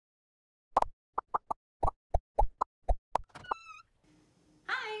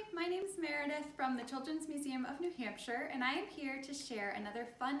Meredith from the Children's Museum of New Hampshire, and I am here to share another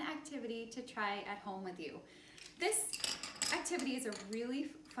fun activity to try at home with you. This activity is a really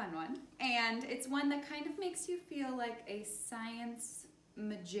fun one, and it's one that kind of makes you feel like a science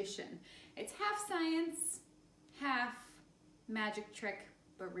magician. It's half science, half magic trick,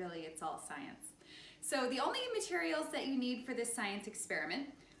 but really it's all science. So the only materials that you need for this science experiment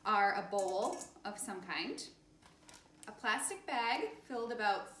are a bowl of some kind, a plastic bag filled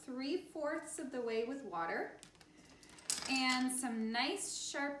about 3/4 of the way with water, and some nice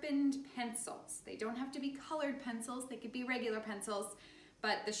sharpened pencils. They don't have to be colored pencils, they could be regular pencils,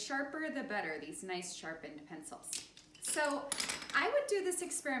 but the sharper the better, these nice sharpened pencils. So I would do this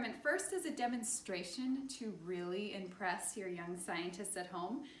experiment first as a demonstration to really impress your young scientists at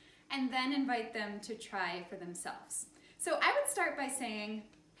home, and then invite them to try for themselves. So I would start by saying,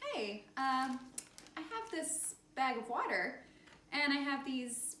 hey, I have this bag of water and I have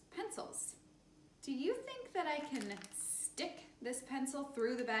these pencils. Do you think that I can stick this pencil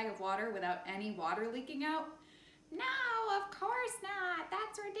through the bag of water without any water leaking out? No, of course not.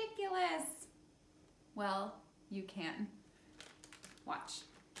 That's ridiculous. Well, you can. Watch.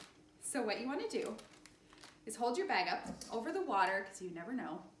 So what you want to do is hold your bag up over the water, because you never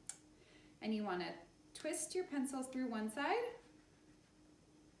know, and you want to twist your pencils through one side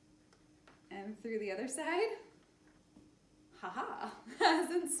and through the other side. Haha,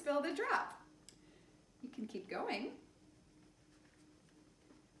 hasn't spilled a drop. You can keep going.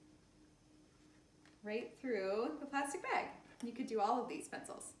 Right through the plastic bag. You could do all of these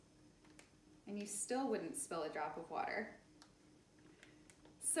pencils, and you still wouldn't spill a drop of water.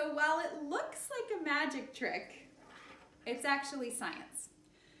 So while it looks like a magic trick, it's actually science.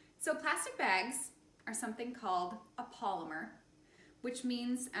 So plastic bags are something called a polymer, which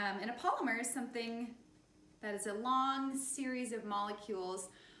means, and a polymer is something that is a long series of molecules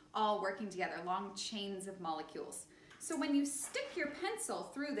all working together, long chains of molecules. So when you stick your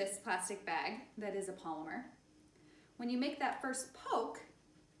pencil through this plastic bag that is a polymer, when you make that first poke,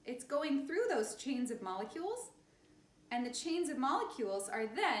 it's going through those chains of molecules, and the chains of molecules are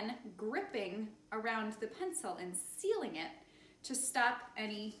then gripping around the pencil and sealing it to stop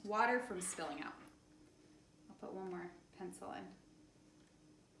any water from spilling out. I'll put one more pencil in.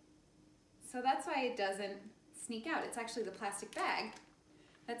 So that's why it doesn't sneak out. It's actually the plastic bag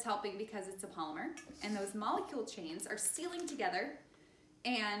that's helping, because it's a polymer, and those molecule chains are sealing together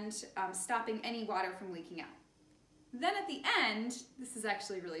and stopping any water from leaking out. Then at the end, this is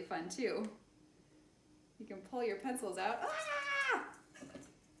actually really fun too. You can pull your pencils out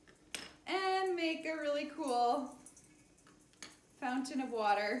and make a really cool fountain of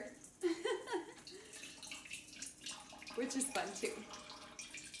water, which is fun too.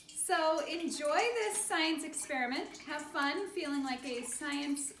 So enjoy this science experiment, have fun feeling like a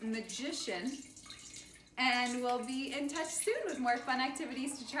science magician, and we'll be in touch soon with more fun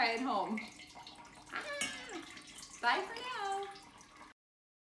activities to try at home. Bye for now.